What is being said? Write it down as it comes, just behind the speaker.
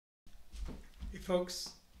folks.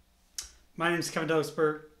 My name is Kevin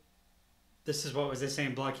Berg. This is What Was I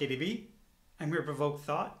Saying, Blog KDB. I'm here to provoke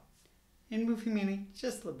thought and move humanity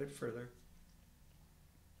just a little bit further.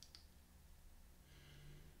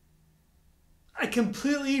 I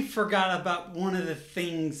completely forgot about one of the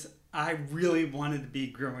things I really wanted to be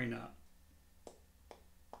growing up.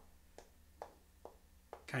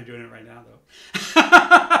 Kind of doing it right now, though.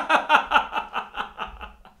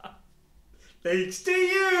 Thanks to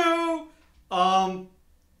you.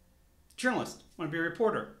 Journalist. Want to be a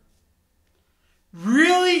reporter.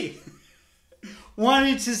 Really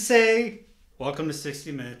wanted to say, welcome to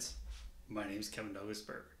 60 Minutes. My name is Kevin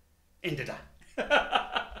Berg. And did I?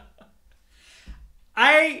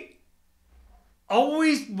 I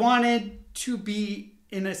always wanted to be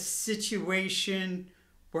in a situation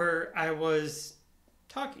where I was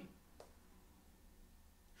talking.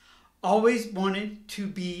 Always wanted to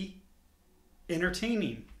be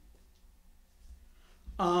entertaining.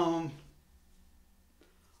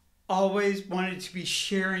 Always wanted to be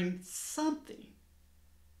sharing something.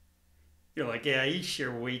 You're like, yeah, you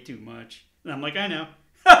share way too much. And I'm like, I know.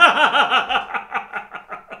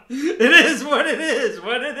 It is what it is,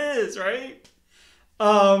 right?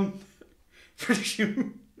 I'm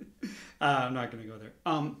not going to go there.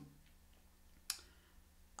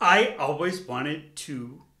 I always wanted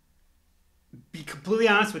to be completely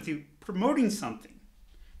honest with you, promoting something.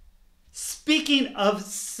 Speaking of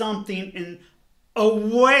something in a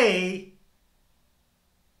way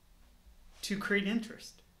to create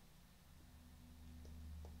interest.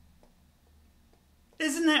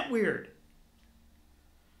 Isn't that weird?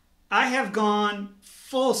 I have gone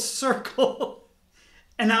full circle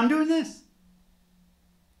and I'm doing this.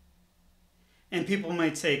 And people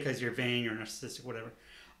might say because you're vain or narcissistic, whatever.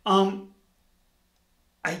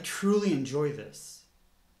 I truly enjoy this.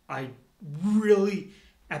 I really,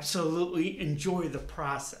 absolutely enjoy the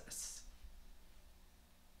process.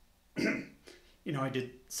 I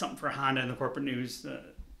did something for Honda in the corporate news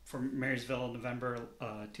for Marysville in November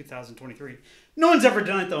 2023. No one's ever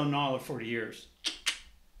done it, though, in all of 40 years.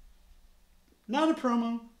 Not a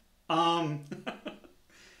promo.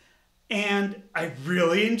 And I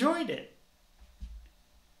really enjoyed it.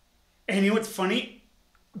 And you know what's funny?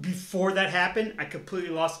 Before that happened, I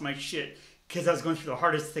completely lost my shit because I was going through the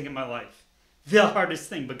hardest thing in my life. The hardest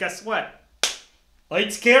thing. But guess what?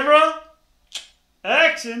 Lights, camera,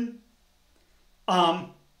 action. I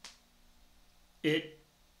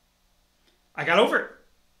got over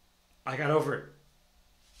it.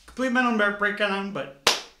 Complete mental breakdown,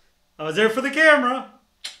 but I was there for the camera.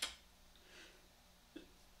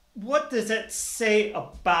 What does that say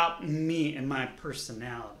about me and my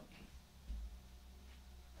personality?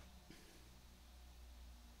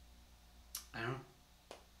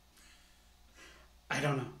 I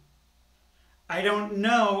don't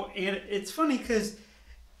know. And it's funny because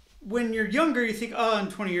when you're younger, you think, oh, in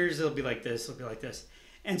 20 years, it'll be like this,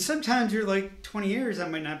 And sometimes you're like, 20 years, I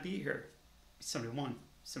might not be here. 71,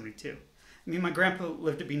 72. I mean, my grandpa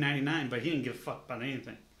lived to be 99, but he didn't give a fuck about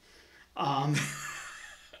anything. I'm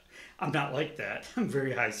not like that. I'm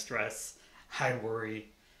very high stress, high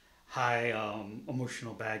worry, high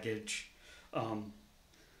emotional baggage.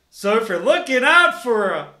 So if you're looking out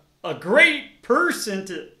for a great person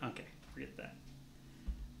to... Okay, forget that.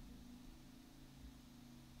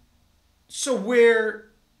 So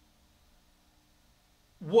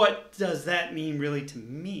what does that mean really to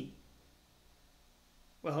me?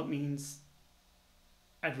 Well, it means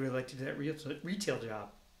I'd really like to do that retail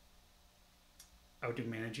job. I would do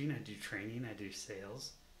managing, I'd do training, I'd do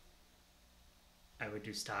sales. I would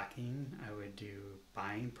do stocking, I would do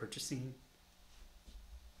buying, purchasing.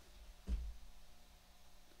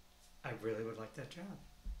 I really would like that job.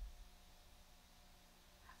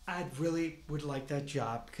 I really would like that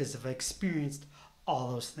job because I've experienced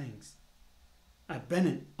all those things. I've been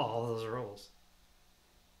in all those roles.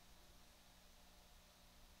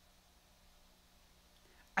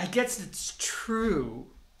 I guess it's true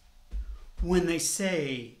when they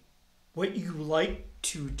say what you like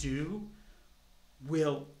to do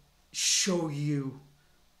will show you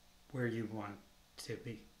where you want to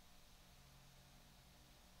be.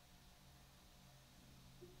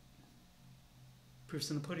 Proof's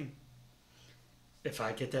in the pudding. If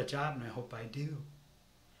I get that job, and I hope I do,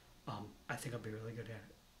 I think I'll be really good at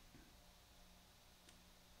it.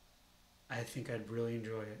 I think I'd really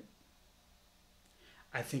enjoy it.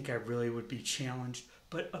 I think I really would be challenged,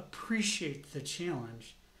 but appreciate the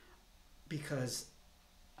challenge because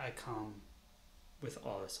I come with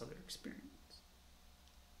all this other experience.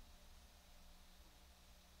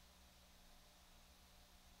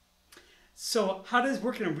 So how does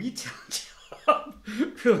working a retail job job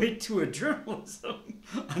relate to a journalism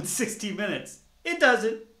on 60 Minutes? It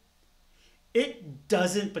doesn't. It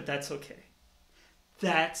doesn't, but that's okay.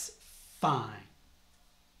 That's fine.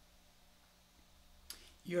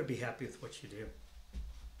 You gotta be happy with what you do.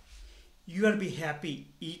 You gotta be happy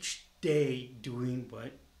each day doing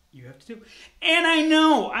what you have to do. And I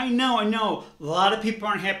know. A lot of people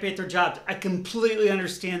aren't happy at their jobs. I completely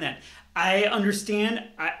understand that. I understand.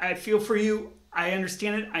 I feel for you. I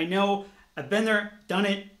understand it. I know. I've been there, done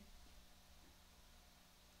it.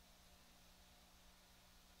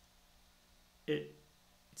 It's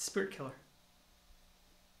a spirit killer.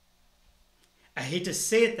 I hate to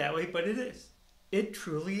say it that way, but it is. It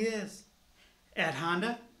truly is. At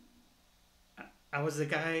Honda, I was the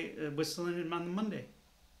guy whistling him on the Monday.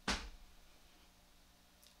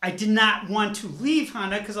 I did not want to leave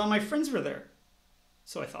Honda because all my friends were there.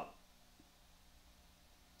 So I thought.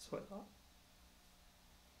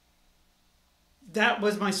 That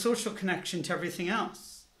was my social connection to everything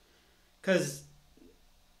else. Because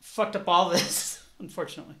fucked up all this,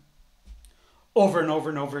 unfortunately. Over and over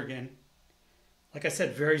and over again. Like I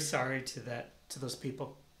said, very sorry to those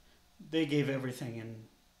people. They gave everything and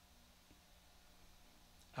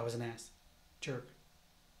I was an ass. Jerk.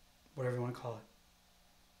 Whatever you want to call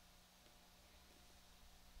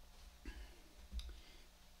it.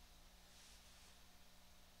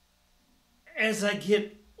 As I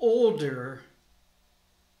get older,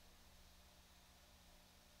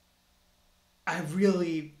 I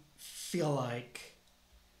really feel like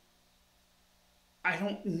I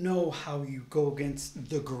don't know how you go against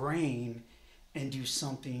the grain and do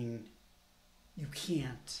something you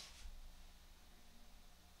can't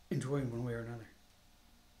enjoy one way or another.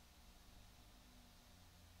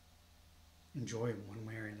 Enjoy one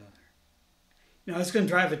way or another. You know, I was going to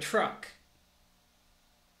drive a truck.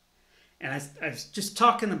 And I was just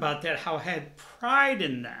talking about that, how I had pride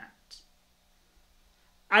in that.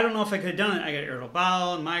 I don't know if I could have done it. I got irritable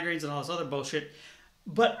bowel and migraines and all this other bullshit.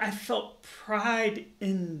 But I felt pride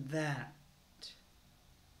in that.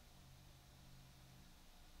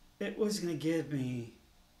 It was going to give me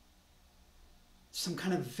some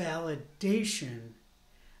kind of validation.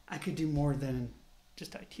 I could do more than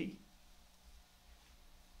just IT.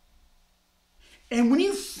 And when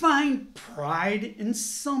you find pride in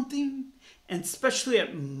something, and especially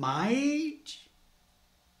at my age,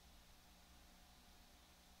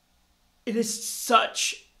 it is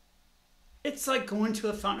such, it's like going to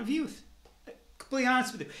a fountain of youth. Completely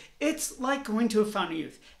honest with you. It's like going to a fountain of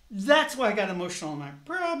youth. That's why I got emotional in my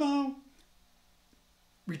promo.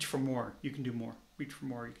 Reach for more. You can do more. Reach for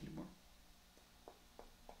more. You can do more.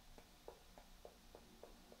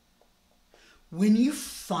 When you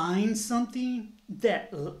find something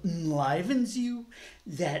that enlivens you,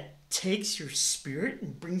 that takes your spirit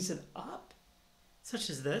and brings it up, such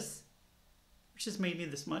as this, which has made me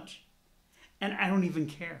this much, and I don't even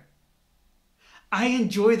care. I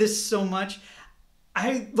enjoy this so much.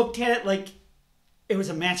 I looked at it like it was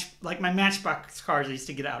a match, like my Matchbox cars I used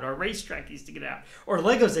to get out, or a racetrack I used to get out, or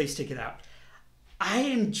Legos I used to get out. I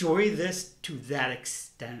enjoy this to that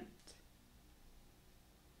extent.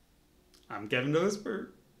 I'm Kevin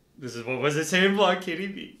Berg. This is What Was It Saying Vlog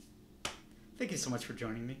KDB. Thank you so much for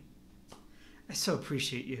joining me. I so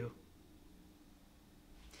appreciate you.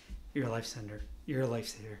 You're a lifesender. You're a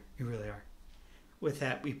lifesaver. You really are. With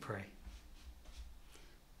that, we pray.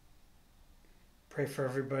 Pray for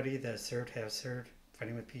everybody that served, have served,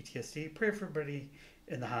 fighting with PTSD. Pray for everybody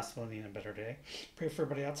in the hospital needing a better day. Pray for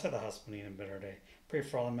everybody outside the hospital needing a better day. Pray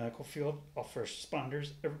for all the medical field, all first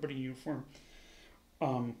responders, everybody in uniform.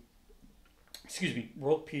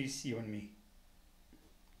 World peace, you and me.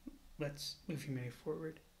 Let's move humanity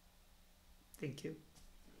forward. Thank you.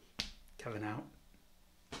 Kevin out.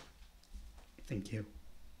 Thank you.